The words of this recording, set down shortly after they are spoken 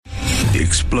The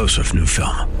explosive new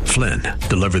film, Flynn,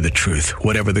 deliver the truth,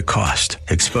 whatever the cost,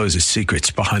 exposes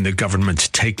secrets behind the government's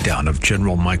takedown of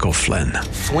General Michael Flynn.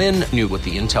 Flynn knew what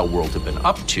the intel world had been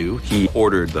up to. He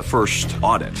ordered the first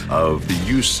audit of the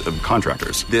use of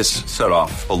contractors. This set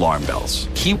off alarm bells.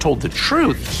 He told the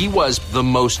truth. He was the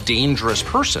most dangerous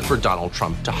person for Donald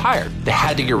Trump to hire. They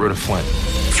had to get rid of Flynn.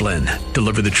 Flynn,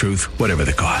 deliver the truth, whatever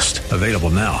the cost. Available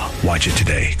now. Watch it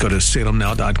today. Go to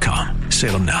salemnow.com.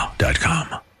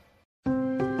 salemnow.com.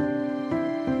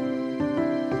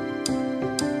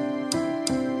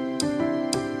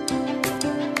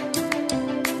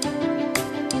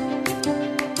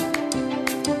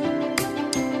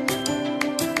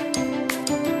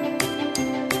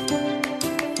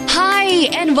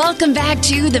 And welcome back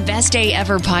to the Best Day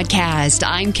Ever podcast.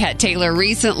 I'm Kat Taylor.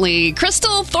 Recently,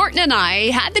 Crystal Thornton and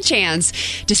I had the chance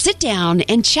to sit down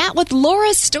and chat with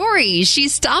Laura Story. She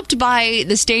stopped by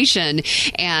the station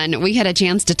and we had a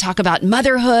chance to talk about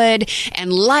motherhood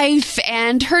and life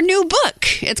and her new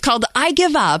book. It's called I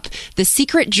Give Up, The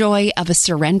Secret Joy of a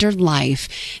Surrendered Life.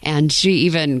 And she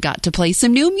even got to play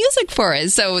some new music for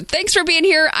us. So thanks for being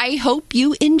here. I hope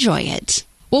you enjoy it.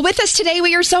 Well, with us today,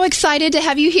 we are so excited to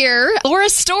have you here. Laura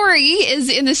Story is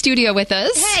in the studio with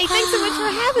us. Hey, thanks so much for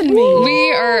having me.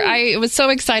 We are. I was so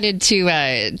excited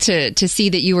to see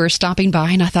that you were stopping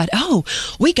by, and I thought, oh,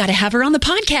 we got to have her on the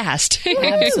podcast.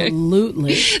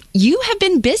 Absolutely. You have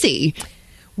been busy.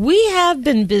 We have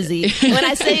been busy. When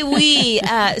I say we,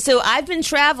 so I've been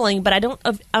traveling, but I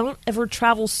don't ever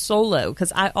travel solo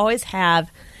because I always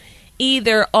have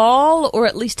either all or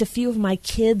at least a few of my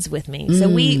kids with me. So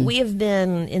we have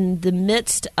been in the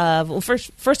midst of, well,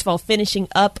 first of all, finishing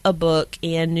up a book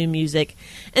and new music,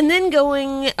 and then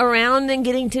going around and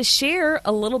getting to share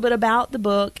a little bit about the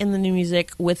book and the new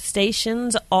music with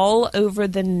stations all over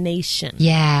the nation.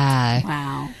 Yeah.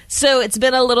 Wow. So it's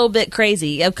been a little bit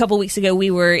crazy. A couple weeks ago, we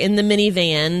were in the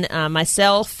minivan,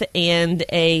 myself and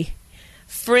a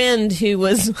friend who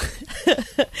was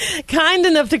kind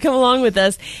enough to come along with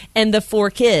us, and the 4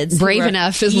 kids. Brave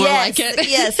enough is more like it.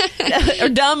 Yes, or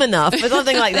dumb enough, or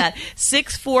something like that.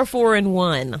 6, 4, 4, and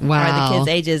 1 Wow. are the kids'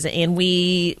 ages. And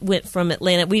we went from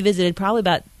Atlanta. We visited probably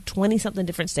about 20-something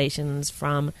different stations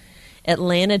from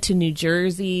Atlanta to New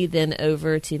Jersey, then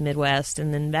over to Midwest,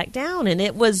 and then back down. And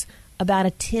it was about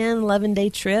a 10, 11-day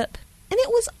trip, and it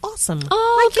was awesome.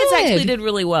 Oh, my kids good. actually did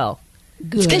really well.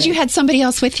 It's because you had somebody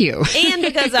else with you. And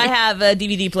because I have a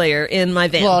DVD player in my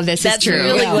van. Well, this is true.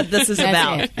 That's really Well, what this is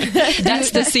about.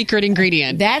 That's the secret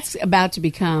ingredient. That's about to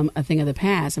become a thing of the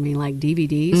past. I mean, like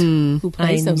DVDs. Who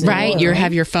plays those? Right. anymore, You right?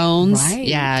 have your phones. Right.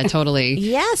 Yeah, totally.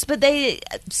 Yes, but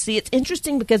see, it's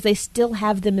interesting because they still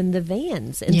have them in the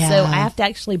vans. And Yeah. so I have to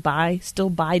actually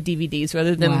still buy DVDs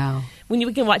rather than Wow. when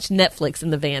we can watch Netflix in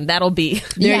the van. That'll be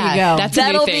There you go. That's a new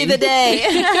that'll thing. be the day.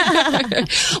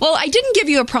 Well, I didn't give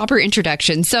you a proper introduction.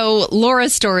 So Laura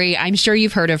Story, I'm sure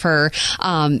you've heard of her.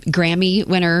 Grammy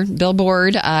winner,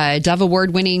 Billboard, Dove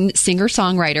Award-winning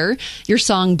singer-songwriter. Your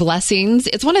song, Blessings.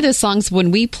 It's one of those songs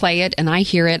when we play it and I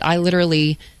hear it, I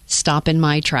literally stop in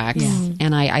my tracks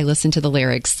and I listen to the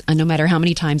lyrics, no matter how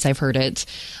many times I've heard it.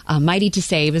 Mighty to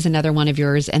Save is another one of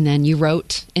yours. And then you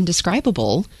wrote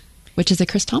Indescribable, which is a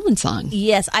Chris Tomlin song.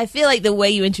 Yes, I feel like the way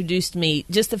you introduced me,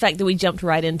 just the fact that we jumped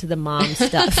right into the mom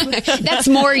stuff. That's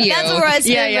more you. That's where I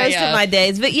spend most yeah. of my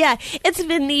days. But yeah, it's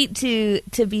been neat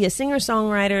to be a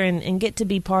singer-songwriter and get to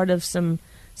be part of some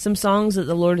songs that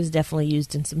the Lord has definitely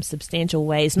used in some substantial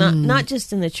ways, not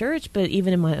just in the church, but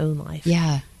even in my own life.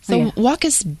 Yeah. So walk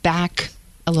us back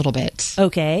a little bit.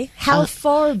 Okay. How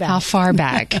far back? How far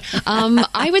back?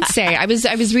 I would say I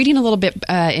was reading a little bit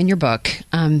in your book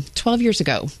 12 years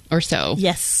ago or so.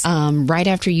 Yes. Right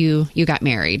after you got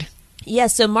married.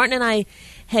 Yes. So Martin and I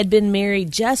had been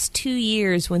married just 2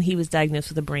 years when he was diagnosed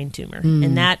with a brain tumor.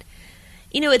 And that,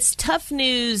 it's tough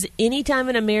news anytime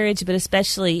in a marriage, but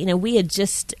especially, we had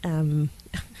just,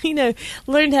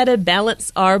 learned how to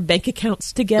balance our bank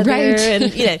accounts together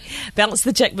and, balance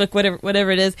the checkbook, whatever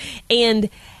it is. And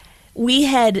we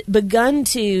had begun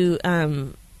to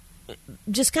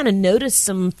just kind of notice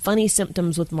some funny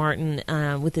symptoms with Martin,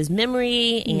 with his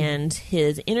memory and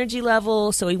his energy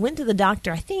level. So we went to the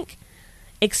doctor, I think,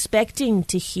 expecting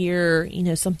to hear,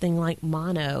 something like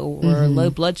mono or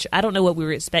low blood sugar. I don't know what we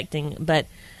were expecting, but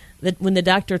when the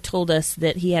doctor told us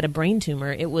that he had a brain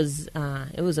tumor, it was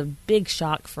a big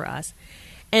shock for us.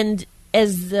 And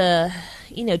as the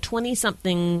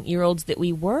 20-something-year-olds that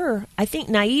we were, I think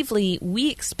naively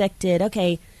we expected,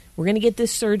 okay, we're going to get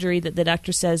this surgery that the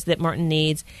doctor says that Martin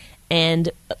needs, and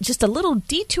just a little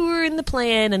detour in the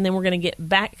plan, and then we're going to get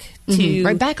back to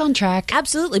right back on track.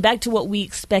 Absolutely, back to what we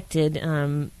expected.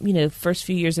 First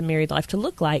few years of married life to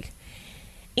look like.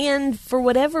 And for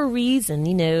whatever reason,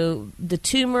 the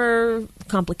tumor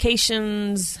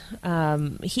complications,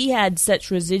 he had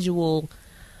such residual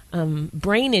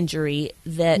brain injury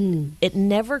that it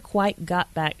never quite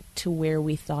got back to where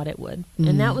we thought it would.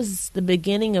 And that was the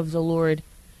beginning of the Lord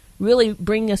really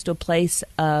bringing us to a place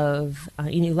of,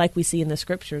 like we see in the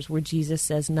scriptures where Jesus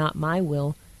says, not my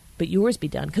will, but yours be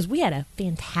done. Because we had a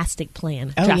fantastic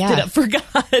plan drafted up for God.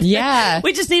 Yeah.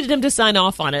 We just needed him to sign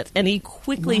off on it. And he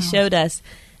quickly showed us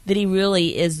that he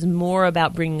really is more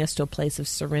about bringing us to a place of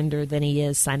surrender than he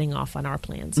is signing off on our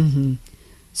plans. Mm-hmm.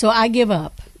 So I Give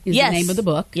Up is the name of the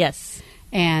book. Yes.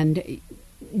 And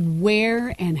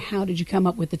where and how did you come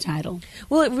up with the title?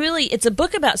 Well, it's a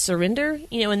book about surrender,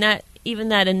 and that even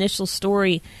that initial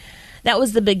story, that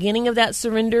was the beginning of that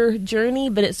surrender journey,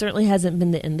 but it certainly hasn't been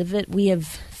the end of it. We have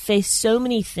faced so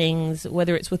many things,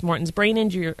 whether it's with Martin's brain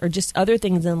injury or just other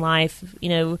things in life,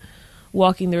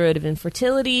 walking the road of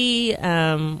infertility.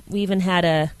 We even had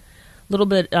a little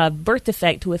bit of birth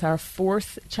defect with our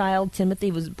fourth child.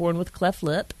 Timothy was born with cleft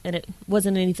lip, and it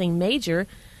wasn't anything major,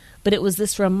 but it was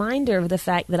this reminder of the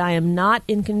fact that I am not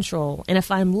in control. And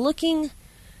if I'm looking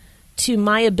to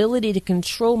my ability to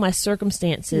control my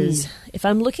circumstances, if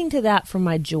I'm looking to that for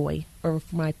my joy or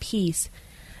for my peace,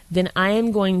 then I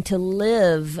am going to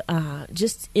live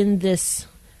just in this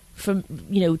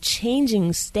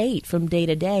changing state from day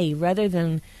to day, rather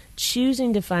than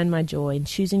choosing to find my joy and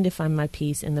choosing to find my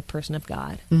peace in the person of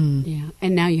God. Yeah,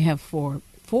 and now you have four,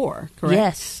 correct?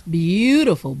 Yes.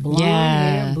 Beautiful, blonde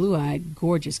hair, blue-eyed,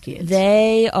 gorgeous kids.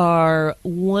 They are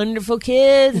wonderful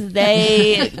kids.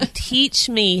 They teach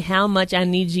me how much I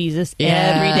need Jesus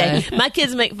every day. My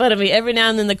kids make fun of me. Every now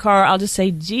and then in the car, I'll just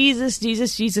say, Jesus,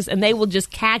 Jesus, Jesus, and they will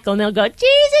just cackle, and they'll go,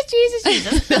 Jesus, Jesus,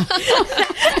 Jesus.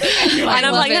 And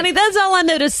I'm like, honey, that's all I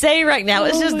know to say right now.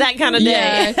 It's just that kind of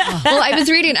day. Well, I was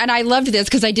reading, and I loved this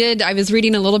because I was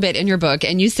reading a little bit in your book,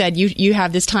 and you said you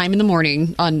have this time in the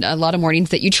morning, on a lot of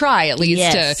mornings, that you try at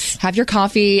least to have your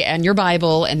coffee and your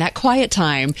Bible and that quiet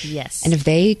time. Yes. And if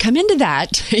they come into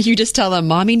that, you just tell them,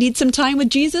 Mommy needs some time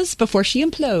with Jesus before she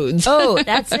implodes. Oh,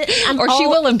 that's it. She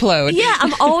will implode. Yeah,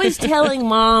 I'm always telling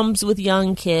moms with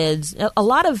young kids. A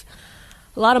lot of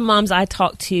moms I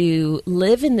talk to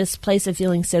live in this place of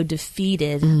feeling so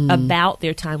defeated about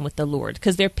their time with the Lord,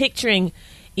 because they're picturing,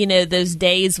 those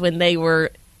days when they were,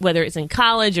 whether it's in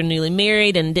college or newly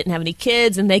married and didn't have any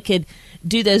kids, and they could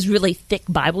do those really thick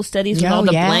Bible studies with all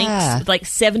the blanks, like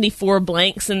 74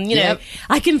 blanks, and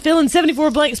I can fill in 74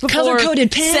 blanks before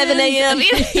color-coded pens. 7 a.m.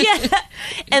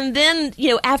 And then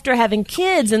after having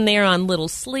kids, and they're on little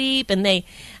sleep, and they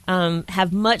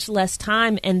have much less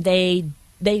time, and they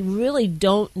really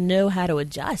don't know how to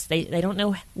adjust. They don't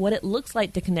know what it looks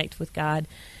like to connect with God.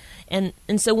 And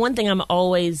so one thing I'm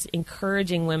always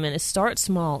encouraging women is start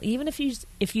small, even if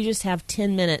you just have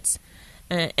 10 minutes.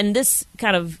 And this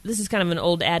is kind of an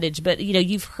old adage, but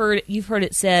you've heard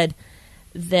it said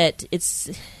that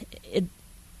if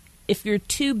you're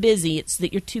too busy, it's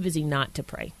that you're too busy not to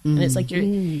pray. And it's like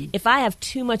if I have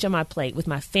too much on my plate with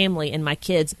my family and my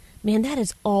kids, man, that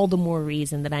is all the more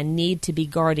reason that I need to be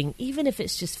guarding, even if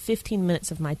it's just 15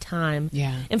 minutes of my time.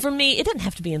 Yeah. And for me, it doesn't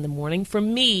have to be in the morning. For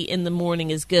me, in the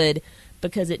morning is good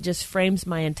because it just frames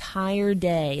my entire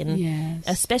day. And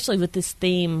especially with this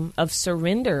theme of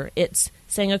surrender, it's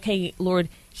saying, okay, Lord,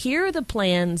 here are the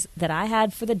plans that I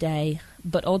had for the day,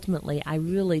 but ultimately I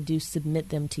really do submit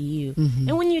them to you.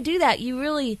 And when you do that, you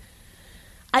really...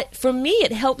 for me,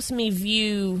 it helps me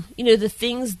view, the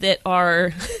things that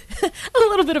are a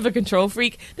little bit of a control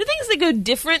freak, the things that go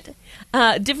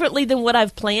differently than what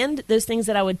I've planned, those things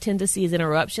that I would tend to see as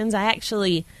interruptions. I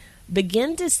actually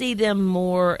begin to see them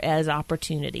more as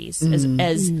opportunities,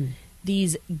 as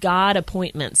these God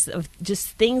appointments of just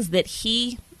things that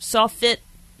He saw fit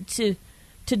to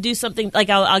do something. Like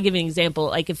I'll give you an example.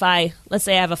 Like let's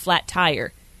say I have a flat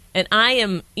tire. And I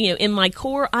am, in my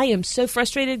core, I am so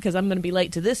frustrated because I'm going to be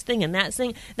late to this thing and that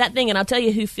thing. And I'll tell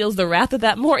you who feels the wrath of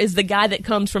that more is the guy that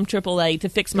comes from AAA to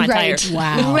fix my tire.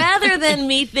 Wow. Rather than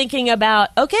me thinking about,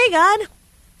 okay, God,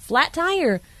 flat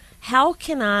tire. How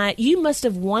can you must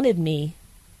have wanted me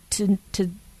to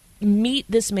meet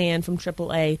this man from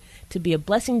AAA, to be a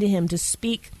blessing to him, to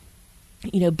speak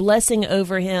blessing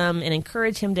over him and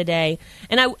encourage him today.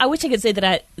 And I wish I could say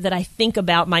that I think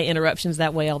about my interruptions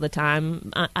that way all the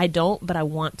time. I don't, but I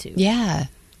want to. Yeah.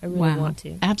 I really want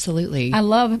to. Absolutely. I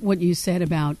love what you said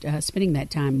about spending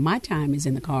that time. My time is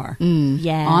in the car.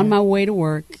 Yeah. On my way to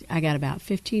work, I got about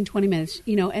 15, 20 minutes,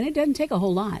 and it doesn't take a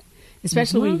whole lot,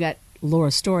 especially when you got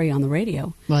Laura's story on the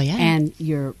radio. Well, yeah. And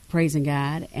you're praising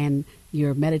God and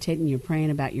you're meditating, you're praying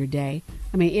about your day.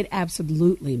 I mean, it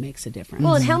absolutely makes a difference.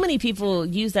 Well, and how many people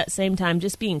use that same time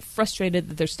just being frustrated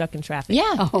that they're stuck in traffic?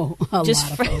 Yeah. Oh, a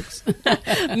Just lot of folks.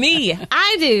 Me,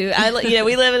 I do.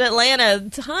 We live in Atlanta, a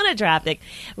ton of traffic.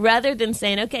 Rather than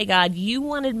saying, okay, God, you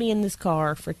wanted me in this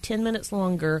car for 10 minutes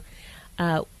longer.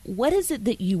 What is it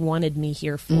that you wanted me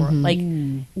here for? Like,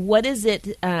 what is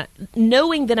it,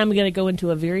 knowing that I'm going to go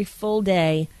into a very full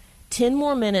day, 10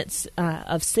 more minutes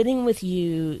of sitting with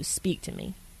you, speak to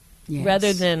me. Yes.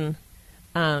 Rather than,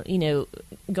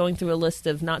 going through a list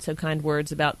of not so kind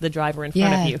words about the driver in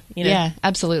front of you. Yeah,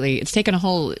 absolutely. It's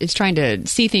it's trying to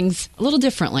see things a little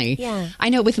differently. Yeah. I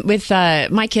know with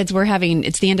my kids,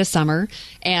 it's the end of summer,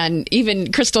 and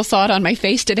even Crystal saw it on my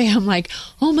face today. I'm like,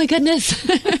 oh my goodness,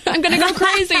 I'm going to go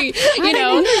crazy.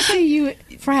 I see you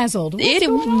frazzled.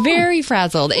 Very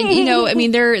frazzled.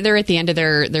 And, they're at the end of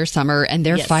their summer, and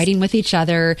they're fighting with each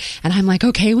other. And I'm like,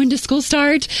 okay, when does school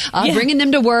start? Bringing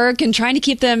them to work and trying to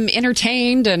keep them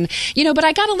entertained. And, but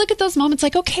I got to look at those moments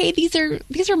like, okay, these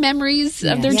are memories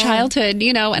of their childhood,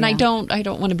 and I don't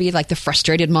want to be like the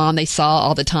frustrated mom they saw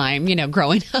all the time,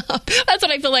 growing up. That's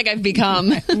what I feel like I've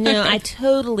become. No, I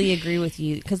totally agree with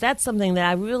you, because that's something that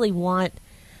I really want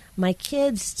my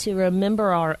kids to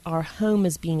remember our home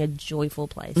as being a joyful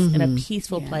place and a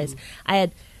peaceful place. I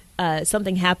had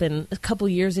something happen a couple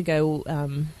years ago,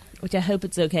 which I hope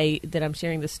it's okay that I'm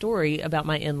sharing the story about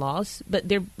my in-laws, but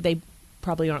they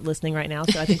probably aren't listening right now,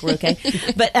 so I think we're okay.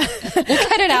 But we'll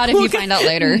cut it out if you find out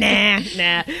later.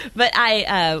 Nah.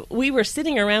 But we were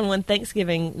sitting around one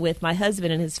Thanksgiving with my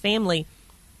husband and his family,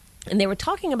 and they were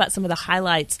talking about some of the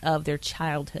highlights of their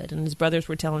childhood, and his brothers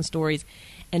were telling stories.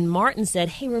 And Martin said,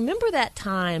 hey, remember that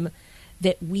time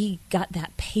that we got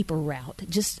that paper route,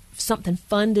 just something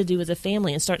fun to do as a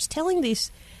family, and starts telling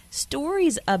these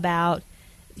stories about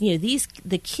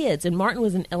the kids, and Martin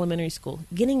was in elementary school,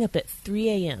 getting up at 3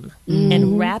 a.m.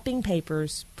 and wrapping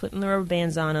papers, putting the rubber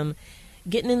bands on them,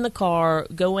 getting in the car,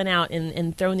 going out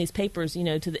and throwing these papers,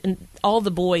 and all the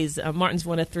boys. Martin's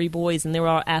one of 3 boys, and they were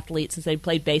all athletes, and they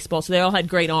played baseball, so they all had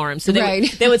great arms. So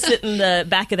they would sit in the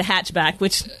back of the hatchback,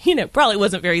 which probably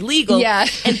wasn't very legal,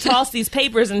 and toss these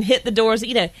papers and hit the doors,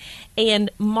 And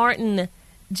Martin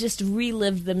just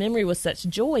relived the memory with such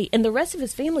joy, and the rest of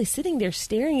his family sitting there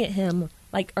staring at him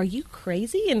like, are you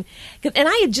crazy? And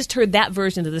I had just heard that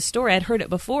version of the story. I'd heard it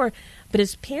before, but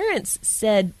his parents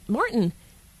said, Martin,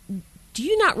 do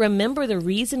you not remember the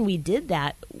reason we did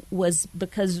that was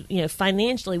because,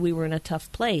 financially we were in a tough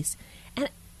place? And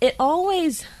it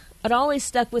always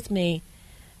stuck with me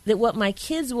that what my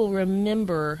kids will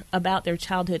remember about their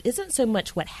childhood isn't so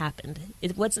much what happened.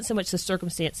 It wasn't so much the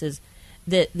circumstances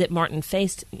that Martin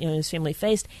faced, his family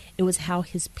faced. It was how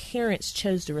his parents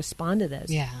chose to respond to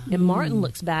those. Yeah. And Martin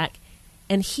looks back,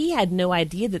 and he had no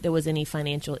idea that there was any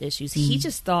financial issues. He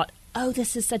just thought, oh,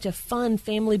 this is such a fun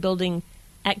family-building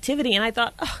activity. And I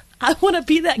thought, oh, I want to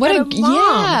be that kind of mom.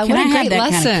 Yeah, what a great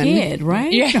lesson. Kind of kid,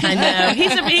 right? Yeah, I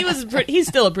know. He's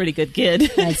still a pretty good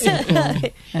kid. That's so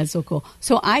cool. That's so cool.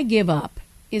 So I give up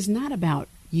is not about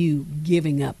you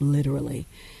giving up literally.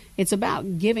 It's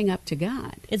about giving up to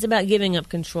God. It's about giving up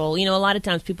control. A lot of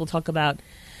times people talk about,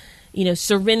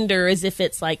 surrender as if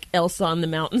it's like Elsa on the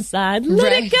mountainside.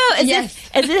 Let it go.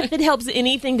 As if it helps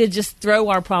anything to just throw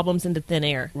our problems into thin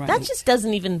air. Right. That just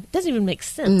doesn't even make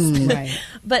sense. Right.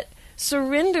 But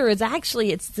surrender is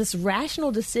actually, it's this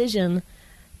rational decision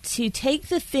to take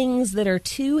the things that are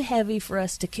too heavy for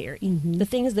us to carry, the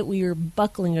things that we are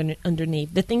buckling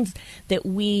underneath, the things that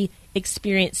we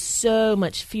experience so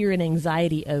much fear and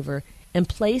anxiety over, and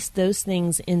place those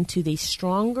things into the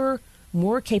stronger,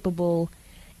 more capable,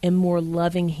 and more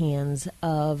loving hands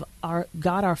of our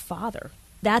God, our Father.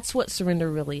 That's what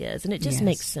surrender really is, and it just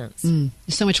makes sense. There's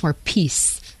so much more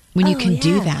peace when you can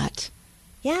do that.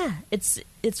 Yeah,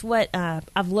 it's what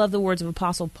I've loved the words of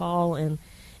Apostle Paul in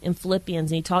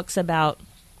Philippians. And he talks about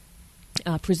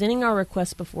presenting our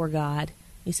requests before God.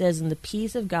 He says, and the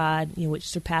peace of God, which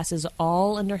surpasses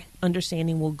all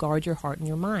understanding, will guard your heart and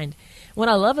your mind. What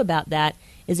I love about that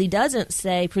is he doesn't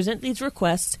say, present these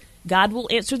requests, God will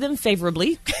answer them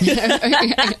favorably.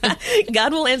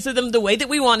 God will answer them the way that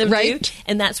we want him to,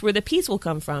 and that's where the peace will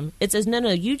come from. It says, no,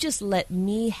 you just let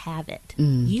me have it.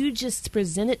 You just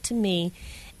present it to me,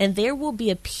 and there will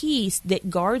be a peace that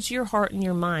guards your heart and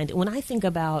your mind. And when I think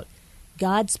about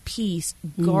God's peace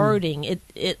guarding,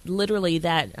 it literally,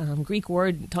 that Greek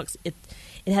word talks, it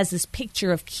has this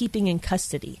picture of keeping in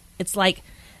custody. It's like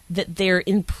that they're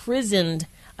imprisoned,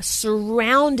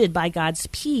 surrounded by God's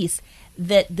peace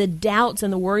that the doubts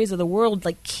and the worries of the world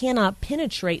like cannot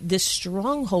penetrate this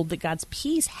stronghold that God's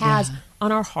peace has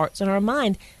on our hearts and our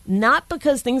mind, not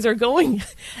because things are going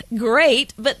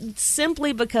great, but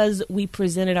simply because we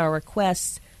presented our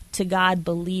requests to God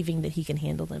believing that he can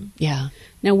handle them. Yeah.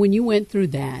 Now, when you went through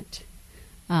that,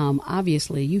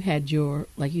 obviously you had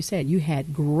like you said, you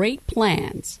had great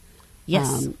plans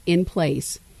in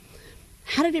place.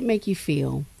 How did it make you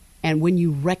feel? And when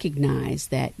you recognize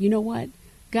that, you know what?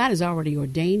 God has already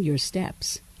ordained your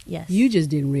steps. Yes. You just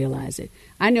didn't realize it.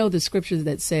 I know the scripture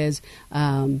that says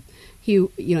he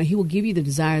will give you the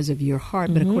desires of your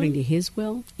heart, but according to his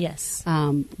will. Yes.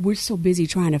 We're so busy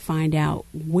trying to find out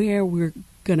where we're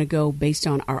going to go based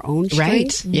on our own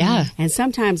strength. Right. Yeah. And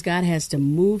sometimes God has to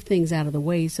move things out of the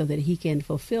way so that he can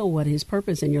fulfill what his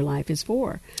purpose in your life is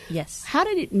for. Yes. How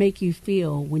did it make you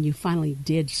feel when you finally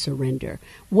did surrender?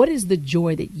 What is the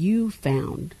joy that you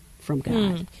found from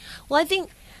God? Well, I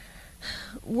think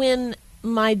when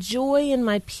my joy and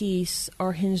my peace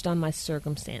are hinged on my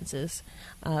circumstances,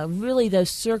 really those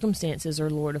circumstances are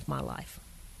Lord of my life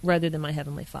rather than my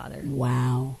Heavenly Father.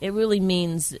 Wow. It really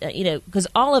means, because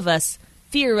all of us,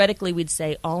 theoretically, we'd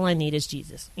say, all I need is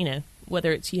Jesus.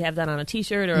 Whether it's you have that on a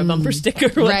T-shirt or a bumper sticker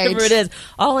or whatever it is,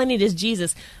 all I need is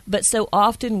Jesus. But so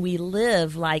often we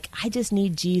live like, I just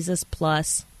need Jesus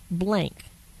plus blank.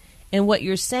 And what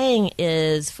you're saying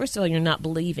is, first of all, you're not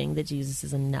believing that Jesus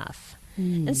is enough.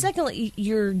 And secondly,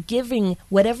 you're giving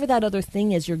whatever that other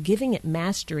thing is, you're giving it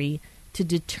mastery to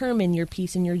determine your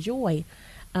peace and your joy,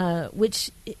 which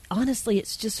honestly,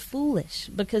 it's just foolish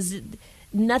because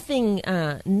nothing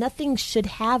should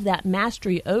have that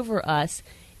mastery over us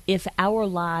if our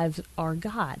lives are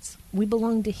God's. We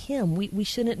belong to him. We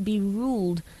shouldn't be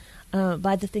ruled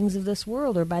by the things of this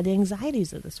world or by the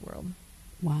anxieties of this world.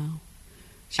 Wow.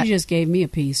 She just gave me a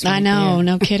piece. I know,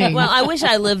 no kidding. Well, I wish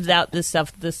I lived out this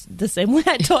stuff the same way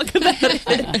I talk about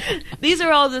it. These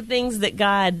are all the things that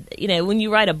God, when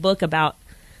you write a book about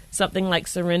something like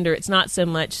surrender, it's not so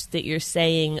much that you're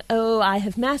saying, oh, I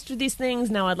have mastered these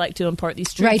things, now I'd like to impart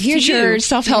these truths right, here's to you. your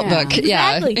self-help book.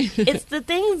 Exactly. Yeah. It's the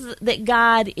things that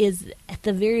God is at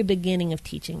the very beginning of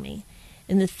teaching me.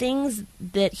 And the things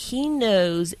that he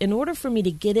knows, in order for me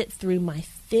to get it through my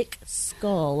thick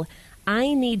skull,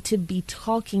 I need to be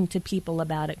talking to people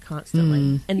about it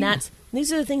constantly. And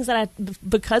these are the things that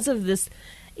because of this,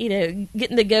 getting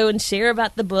to go and share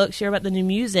about the book, share about the new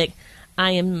music,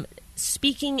 I am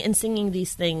speaking and singing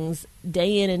these things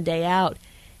day in and day out.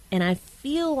 And I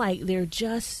feel like they're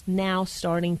just now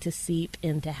starting to seep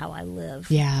into how I live.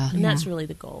 Yeah. And that's really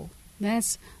the goal.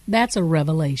 That's a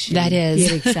revelation. That is.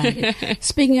 Get excited.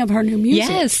 Speaking of her new music.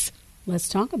 Yes. Let's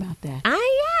talk about that.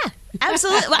 Yeah.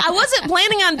 Absolutely. Well, I wasn't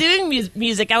planning on doing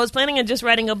music. I was planning on just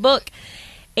writing a book.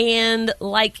 And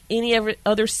like any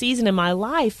other season in my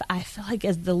life, I felt like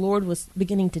as the Lord was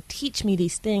beginning to teach me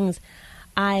these things,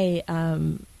 I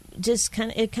just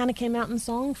kind of came out in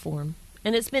song form.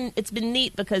 And it's been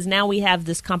neat because now we have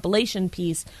this compilation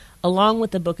piece along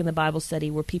with the book and the Bible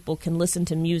study where people can listen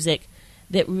to music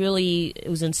that really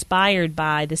was inspired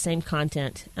by the same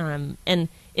content. And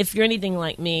if you're anything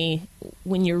like me,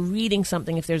 when you're reading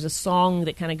something, if there's a song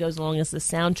that kind of goes along as the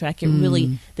soundtrack, it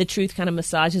really, the truth kind of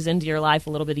massages into your life a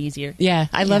little bit easier. Yeah,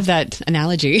 I love that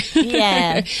analogy.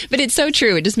 Yeah. But it's so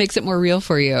true. It just makes it more real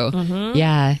for you.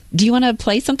 Yeah. Do you want to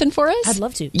play something for us? I'd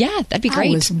love to. Yeah, that'd be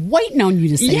great. I was waiting on you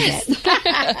to say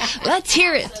that. Let's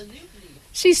hear it.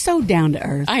 She's so down to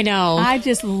earth. I know. I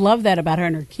just love that about her,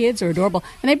 and her kids are adorable.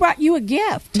 And they brought you a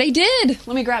gift. They did.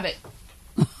 Let me grab it.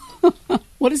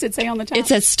 What does it say on the top? It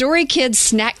says Story Kids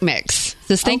Snack Mix. It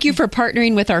says, thank you for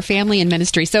partnering with our family and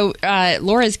ministry. So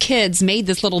Laura's kids made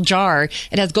this little jar.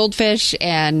 It has goldfish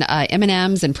and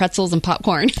M&Ms and pretzels and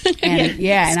popcorn. And,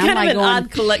 it's I'm kind like of an going,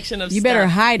 odd collection of you stuff. better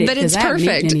hide it. But it's 'cause I haven't eaten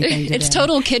perfect. anything today. It's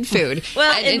total kid food.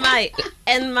 Well,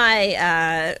 and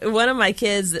my one of my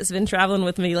kids that's been traveling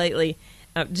with me lately,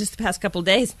 just the past couple of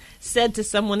days, said to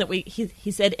someone that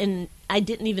he said, and I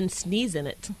didn't even sneeze in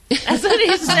it. That's what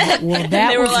he said. Well, and that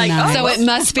they were was like, nice. So it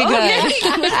must be good.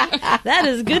 that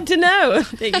is good to know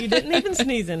that you didn't even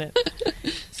sneeze in it.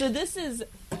 So this is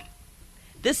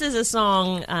a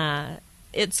song.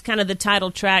 It's kind of the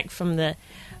title track from the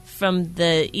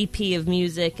EP of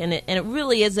music, and it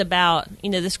really is about,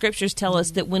 the scriptures tell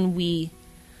us that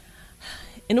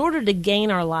in order to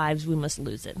gain our lives, we must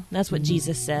lose it. That's what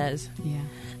Jesus says.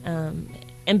 Yeah.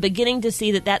 And beginning to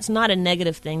see that that's not a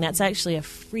negative thing. That's actually a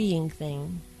freeing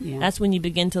thing. Yeah. That's when you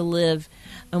begin to live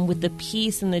with the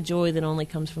peace and the joy that only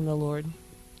comes from the Lord.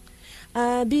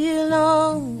 I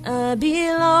belong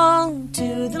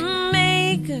to the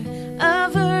maker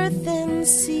of earth and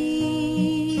seas.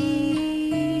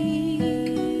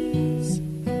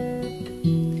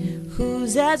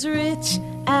 as rich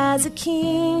as a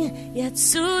king, yet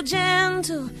so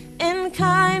gentle and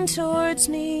kind towards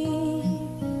me.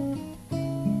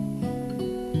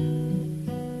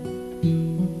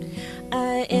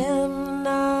 I am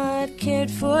not cared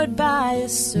for by a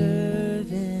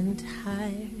servant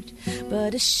hired,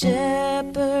 but a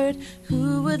shepherd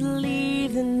who would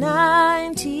leave the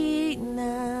 99.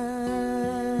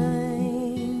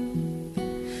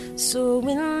 So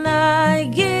when I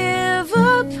give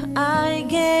up, I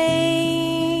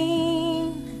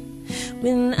gain.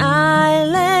 When I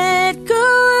let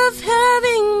go of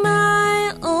having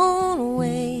my own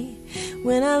way,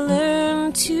 when I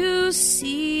learn to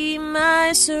see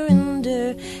my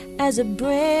surrender as a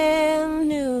brand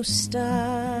new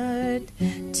start,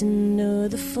 to know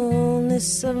the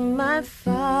fullness of my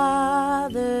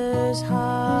Father's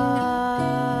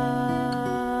heart.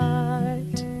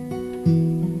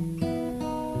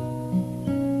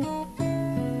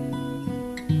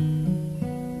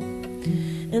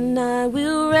 And I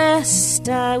will rest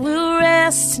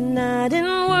not in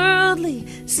worldly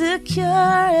security,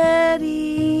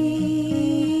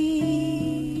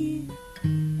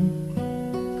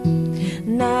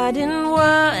 not in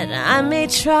what I may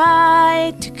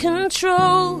try to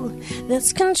control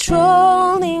that's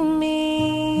controlling me.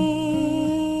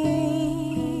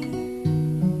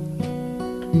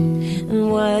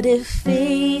 And what if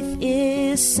faith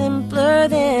is simpler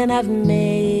than I've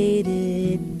made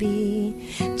it be?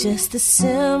 Just the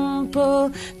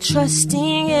simple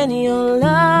trusting in your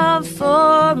love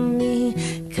for me.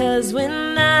 'Cause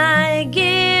when I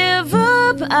give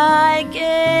up, I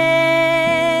gain.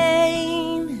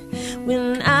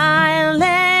 When I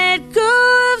let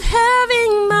go of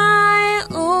having my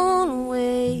own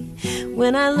way,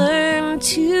 when I learn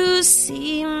to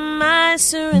see my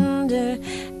surrender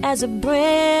as a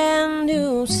brand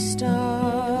new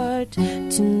start,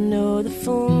 to know the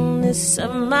fullness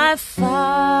of my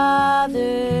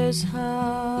Father's heart.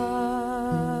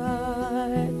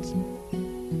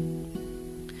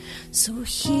 So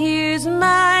here's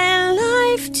my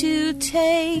life to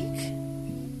take.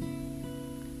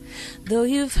 Though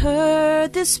you've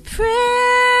heard this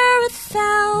prayer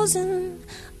 1,000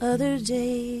 other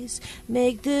days,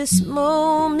 make this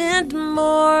moment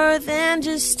more than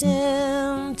just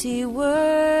empty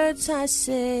words I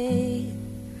say.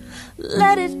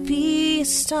 Let it be a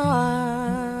start,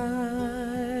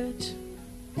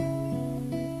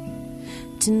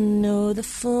 to know the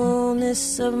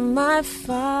fullness of my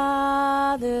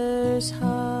Father's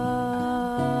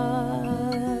heart.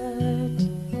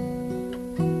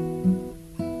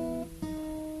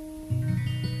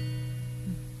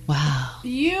 Wow.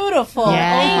 Beautiful.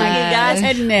 Yeah. Oh my Thank you, guys.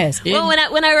 goodness. Well,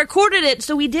 when I recorded it,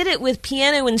 so we did it with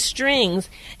piano and strings,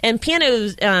 and piano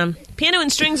and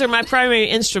strings are my primary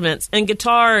instruments, and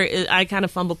guitar, I kind of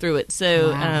fumble through it.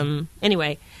 So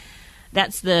anyway,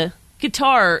 that's the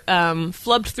guitar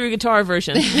flubbed through guitar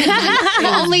version.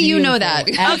 Only you know that.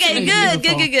 Okay,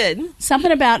 good.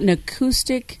 Something about an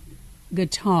acoustic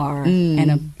guitar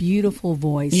and a beautiful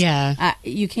voice. Yeah.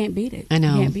 You can't beat it. I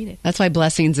know. You can't beat it. That's why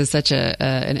Blessings is such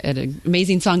an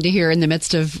amazing song to hear in the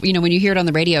midst of, when you hear it on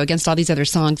the radio against all these other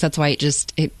songs. That's why it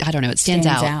stands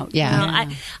out. Yeah. Well,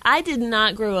 I did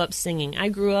not grow up singing. I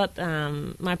grew up,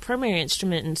 my primary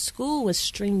instrument in school was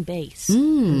string bass. So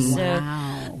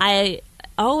Wow. I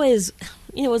always,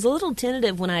 was a little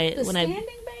tentative when I standing bass?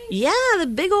 Yeah, the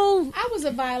big old. I was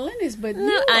a violinist, but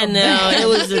I know it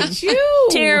was a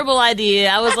terrible idea.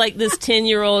 I was like this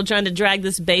 10-year-old trying to drag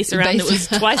this bass around that was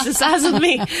twice the size of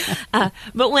me.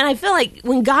 But when I feel like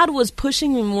when God was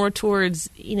pushing me more towards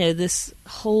this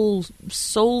whole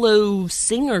solo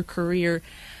singer career,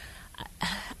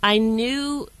 I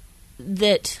knew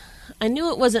it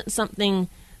wasn't something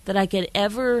that I could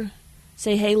ever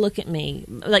say, "Hey, look at me."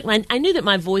 Like I knew that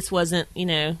my voice wasn't,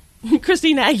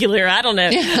 Christina Aguilera, I don't know.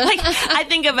 Like I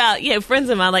think about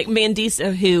friends of mine like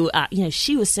Mandisa, who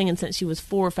she was singing since she was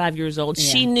 4 or 5 years old. Yeah.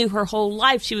 She knew her whole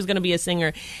life she was going to be a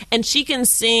singer, and she can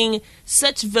sing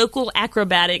such vocal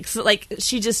acrobatics. Like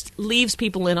she just leaves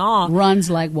people in awe.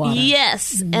 Runs like water.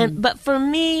 Yes, but for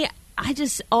me, I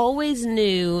just always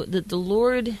knew that the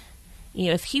Lord,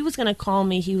 if He was going to call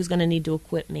me, He was going to need to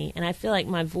equip me, and I feel like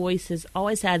my voice has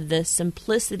always had the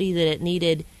simplicity that it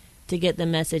needed to get the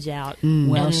message out.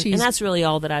 Well, and that's really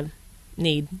all that I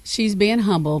need. She's being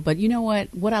humble, but you know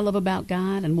what? What I love about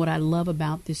God and what I love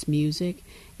about this music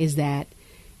is that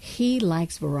He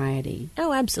likes variety.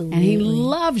 Oh, absolutely. And He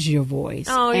loves your voice.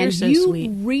 Oh, you're and so you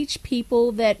sweet. reach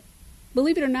people that,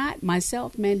 believe it or not,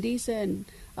 myself, Mandisa, and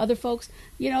other folks,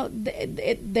 they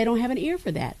don't have an ear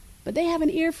for that. but they have an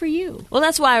ear for you. Well,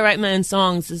 that's why I write my own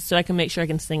songs, is so I can make sure I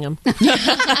can sing them. That's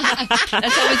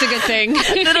always a good thing.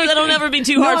 That'll never be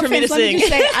too hard for me to sing. Let me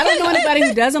just say, I don't know anybody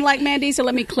who doesn't like Mandy, so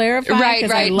let me clarify,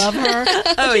 because I love her.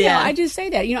 Oh, yeah. I just say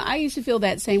that. I used to feel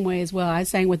that same way as well. I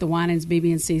sang with the Winans,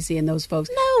 BB and CC, and those folks.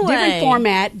 No way.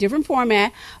 Different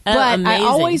format. But amazing. I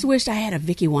always wished I had a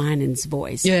Vicki Winans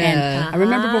voice. Yeah. And I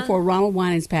remember before Ronald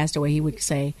Winans passed away, he would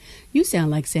say, "You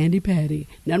sound like Sandy Patty."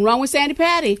 Nothing wrong with Sandy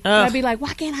Patty. But I'd be like,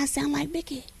 why can't I sound like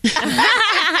Vicki?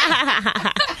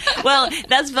 Well,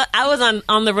 I was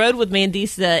on the road with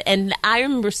Mandisa, and I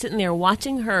remember sitting there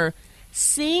watching her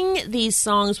sing these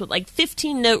songs with like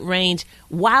 15-note range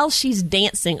while she's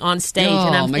dancing on stage.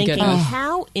 And I'm thinking,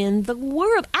 how in the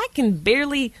world? I can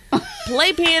barely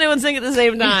play piano and sing at the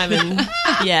same time. And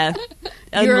yeah,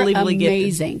 unbelievably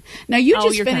amazing. Gifted. Now, you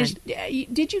just finished.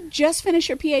 Did you just finish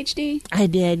your PhD? I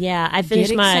did, yeah. I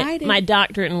finished my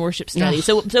doctorate in worship studies.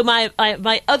 So my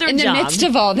other in job. the midst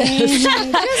of all this. Just,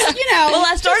 well,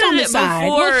 I started it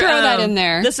before we'll throw that in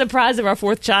there. The surprise of our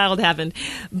fourth child happened.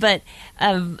 But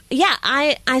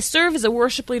I serve as a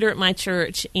worship leader at my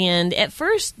church, and at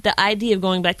first the idea of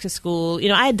going back to school,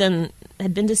 I had been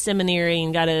to seminary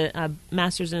and got a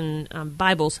master's in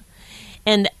Bibles,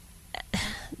 and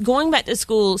going back to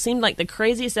school seemed like the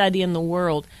craziest idea in the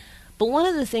world. But one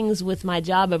of the things with my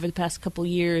job over the past couple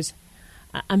years,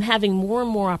 I'm having more and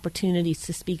more opportunities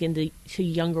to speak to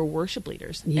younger worship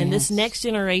leaders. Yes. And this next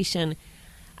generation,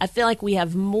 I feel like we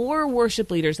have more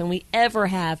worship leaders than we ever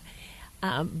have,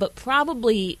 but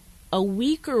probably a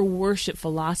weaker worship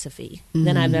philosophy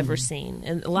than I've ever seen.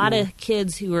 And a lot of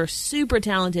kids who are super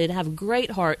talented, have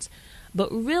great hearts, but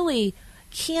really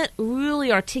can't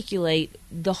really articulate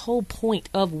the whole point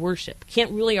of worship,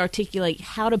 can't really articulate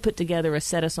how to put together a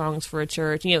set of songs for a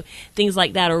church, things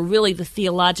like that, or really the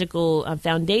theological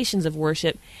foundations of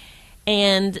worship.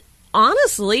 And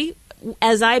honestly,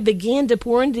 as I began to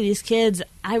pour into these kids,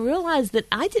 I realized that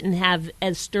I didn't have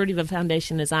as sturdy of a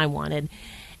foundation as I wanted.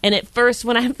 And at first,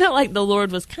 when I felt like the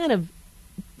Lord was kind of,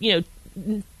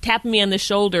 tapping me on the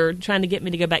shoulder, trying to get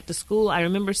me to go back to school, I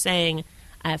remember saying,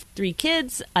 I have 3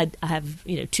 kids, I have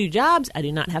 2 jobs, I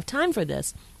do not have time for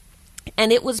this.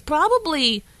 And it was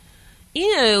probably,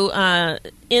 in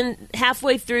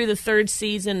halfway through the 3rd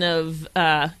season of,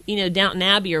 Downton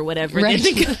Abbey or whatever, right.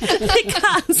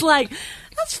 that God's like,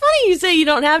 that's funny you say you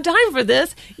don't have time for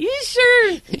this. You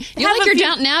sure you like your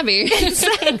Downton Abbey.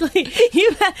 Exactly.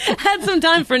 You had some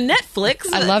time for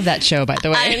Netflix. I love that show, by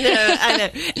the way. I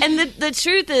know. And the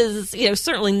truth is,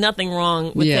 certainly nothing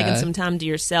wrong with taking some time to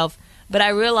yourself. But I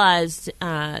realized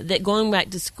that going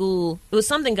back to school, it was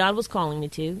something God was calling me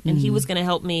to, and He was going to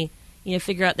help me,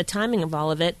 figure out the timing of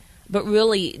all of it. But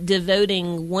really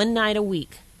devoting one night a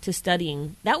week to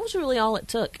studying, that was really all it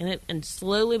took. And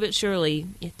slowly but surely,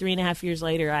 3.5 years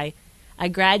later, I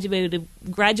graduated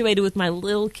with my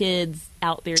little kids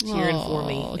out there cheering for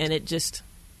me, and it just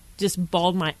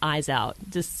bawled my eyes out,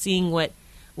 just seeing what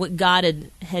God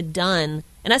had done.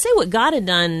 And I say what God had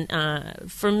done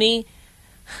for me.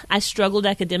 I struggled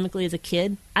academically as a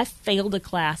kid. I failed a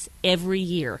class every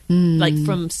year, like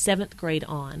from 7th grade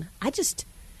on. I just,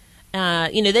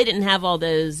 they didn't have all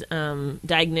those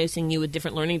diagnosing you with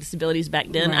different learning disabilities back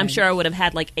then. Right. I'm sure I would have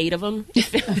had like 8 of them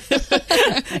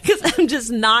because I'm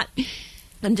just not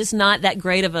that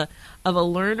great of a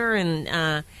learner,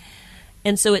 and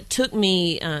so it took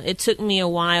me a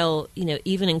while.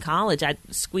 Even in college, I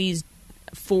squeezed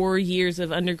 4 years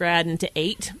of undergrad into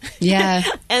 8. Yeah,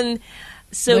 and.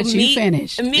 So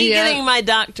getting my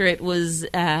doctorate was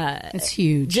it's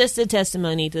huge. Just a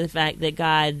testimony to the fact that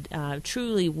God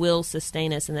truly will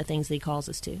sustain us in the things that He calls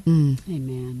us to.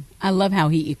 Amen. I love how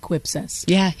He equips us.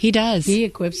 Yeah, He does. He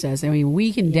equips us. I mean,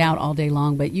 we can doubt all day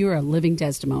long, but you're a living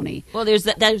testimony. Well, there's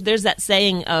that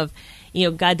saying of,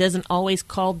 God doesn't always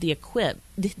call the equipped.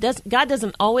 God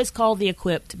doesn't always call the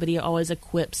equipped, but He always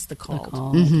equips the called.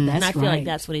 Mm-hmm. And I feel like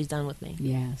that's what He's done with me.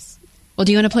 Yes. Well,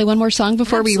 do you want to play one more song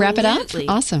before we wrap it up?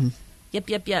 Awesome. Yep.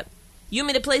 You want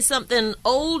me to play something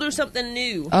old or something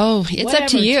new? Oh, it's up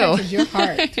to you. Whatever touches your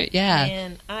heart. Yeah.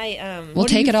 And we'll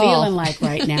take it all. What are you feeling like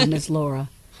right now, Miss Laura?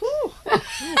 Let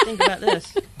me think about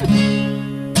this.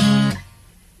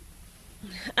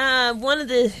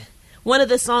 One of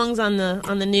the songs on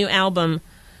the new album,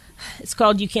 it's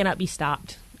called "You Cannot Be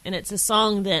Stopped," and it's a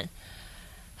song that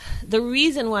the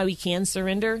reason why we can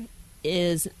surrender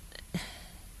is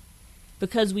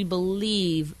because we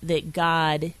believe that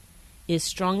God is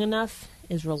strong enough,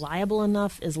 is reliable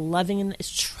enough, is loving enough,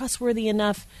 is trustworthy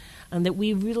enough, that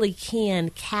we really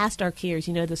can cast our cares.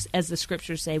 As the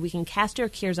scriptures say, we can cast our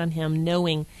cares on Him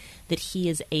knowing that He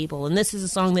is able. And this is a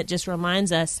song that just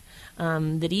reminds us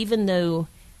that even though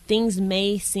things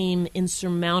may seem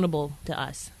insurmountable to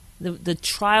us. The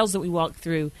trials that we walk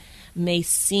through may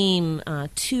seem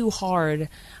too hard.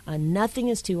 Nothing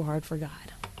is too hard for God.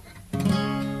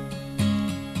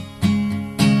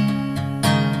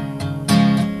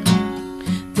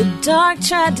 The dark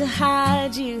tried to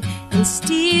hide you and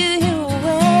steal you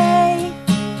away.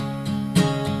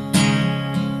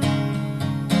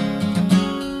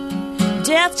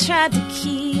 Death tried to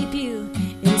keep you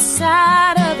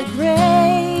inside of the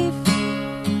grave.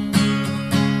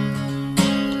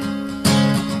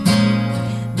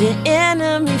 The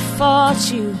enemy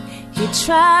fought you. He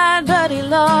tried, but he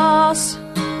lost.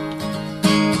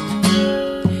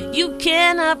 You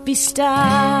cannot be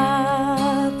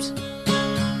stopped.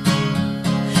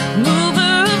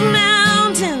 Mover of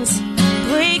mountains,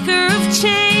 breaker of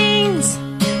chains,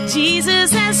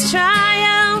 Jesus has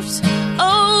triumphed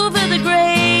over the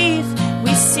grave.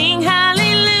 We sing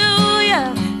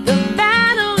hallelujah, the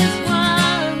battle is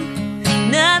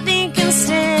won. Nothing can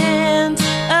stand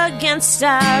against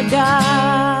our God.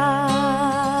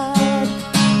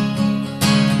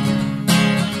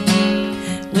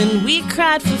 When we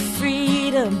cried for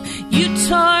freedom, you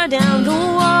tore down the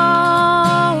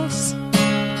walls.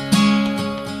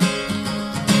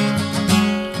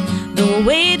 The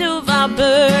weight of our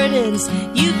burdens,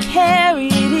 you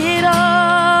carried it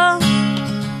all.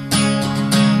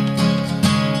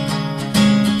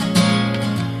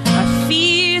 Our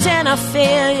fears and our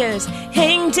failures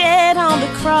hang dead on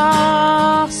the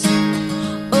cross.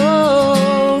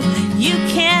 Oh, you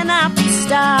cannot be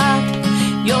stopped.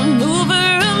 You're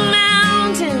mover of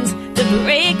mountains, the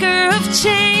breaker of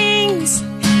chains.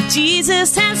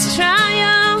 Jesus has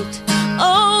triumphed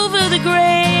over the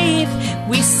grave.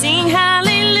 We sing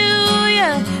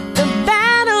hallelujah, the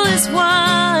battle is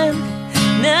won.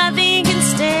 Nothing can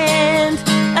stand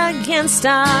against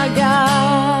our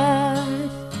God.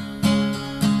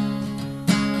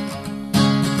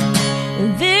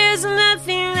 There's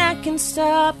nothing that can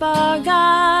stop our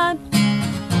God.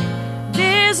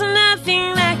 There's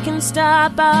nothing that can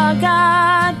stop our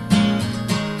God.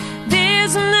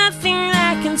 There's nothing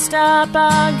that can stop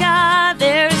our God.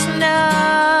 There's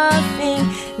nothing.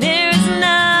 There's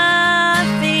nothing.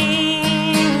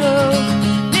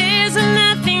 Oh, there's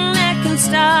nothing that can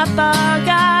stop our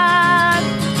God.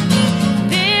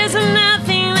 There's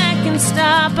nothing that can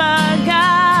stop our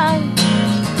God.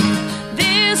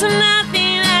 There's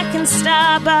nothing that can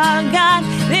stop our God.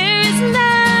 There is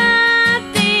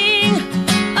nothing.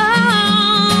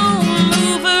 Oh,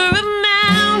 mover of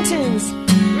mountains,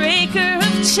 breaker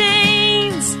of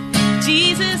chains,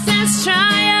 Jesus has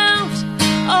triumphed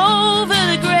over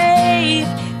the grave.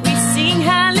 We sing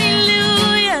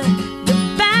hallelujah, the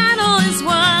battle is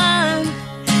won.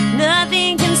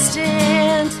 Nothing can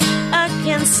stand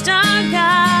against our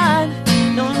God.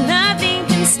 No, nothing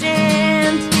can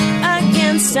stand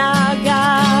against our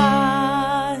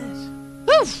God.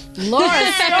 Woo!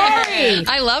 Laura's story.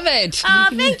 I love it.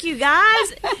 Thank you,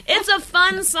 guys. It's a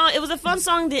fun song. It was a fun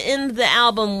song to end the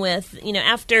album with. You know,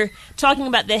 after talking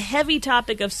about the heavy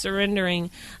topic of surrendering,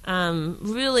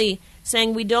 really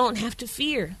saying we don't have to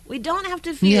fear. We don't have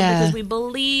to fear because we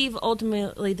believe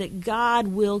ultimately that God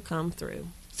will come through.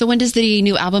 So when does the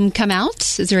new album come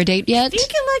out? Is there a date yet? I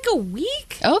think in like a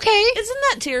week. Okay. Isn't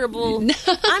that terrible? I'm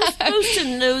supposed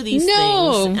to know these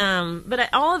things. But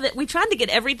all of it, we tried to get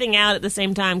everything out at the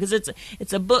same time because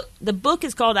it's a book. The book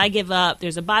is called I Give Up.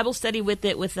 There's a Bible study with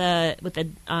it with a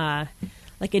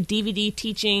like a DVD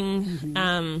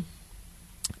teaching,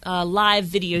 live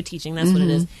video teaching. That's what it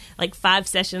is. Like 5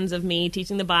 sessions of me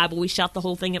teaching the Bible. We shot the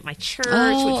whole thing at my church, which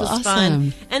was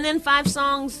fun. And then 5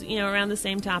 songs, around the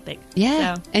same topic.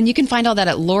 Yeah. So. And you can find all that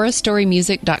at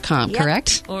laurastorymusic.com,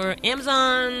 correct? Or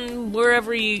Amazon,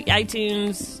 wherever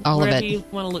iTunes, wherever you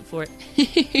want to look for it.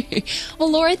 Well,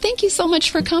 Laura, thank you so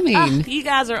much for coming. You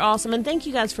guys are awesome. And thank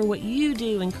you guys for what you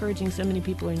do, encouraging so many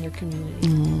people in your community.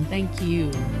 Thank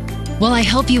you. Well, I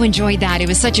hope you enjoyed that. It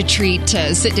was such a treat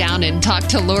to sit down and talk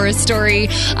to Laura's story.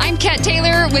 I'm Kat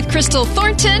Taylor with Crystal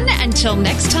Thornton. Until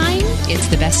next time, it's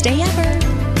the best day ever.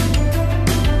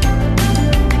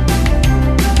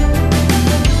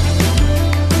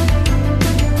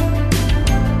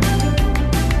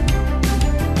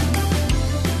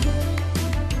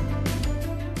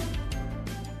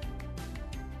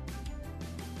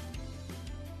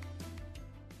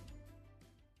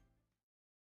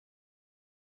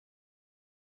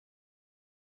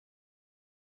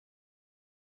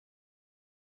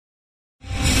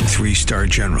 3-star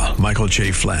general Michael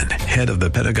J. Flynn, head of the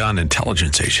Pentagon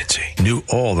Intelligence Agency, knew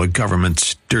all the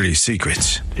government's dirty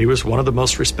secrets. He was one of the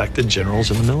most respected generals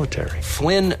in the military.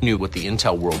 Flynn knew what the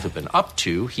intel world had been up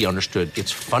to. He understood its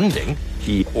funding.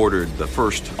 He ordered the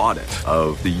first audit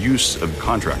of the use of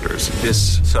contractors.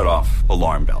 This set off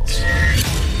alarm bells.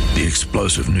 The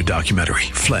explosive new documentary,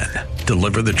 Flynn,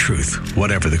 Deliver the Truth,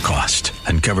 Whatever the Cost,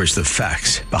 uncovers the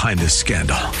facts behind this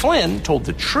scandal. Flynn told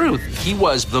the truth. He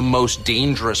was the most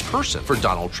dangerous person for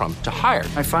Donald Trump to hire.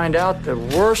 I find out the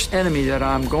worst enemy that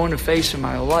I'm going to face in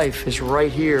my life is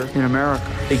right here in America.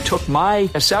 They took my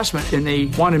assessment and they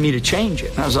wanted me to change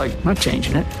it. And I was like, I'm not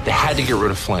changing it. They had to get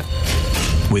rid of Flynn.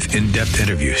 With in-depth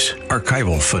interviews,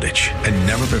 archival footage, and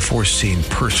never-before-seen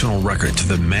personal records of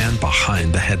the man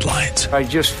behind the headlines. I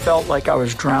just felt like I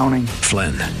was drowning.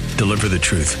 Flynn, Deliver the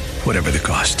Truth, Whatever the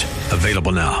Cost.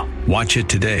 Available now. Watch it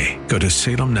today. Go to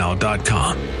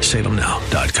salemnow.com.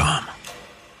 salemnow.com.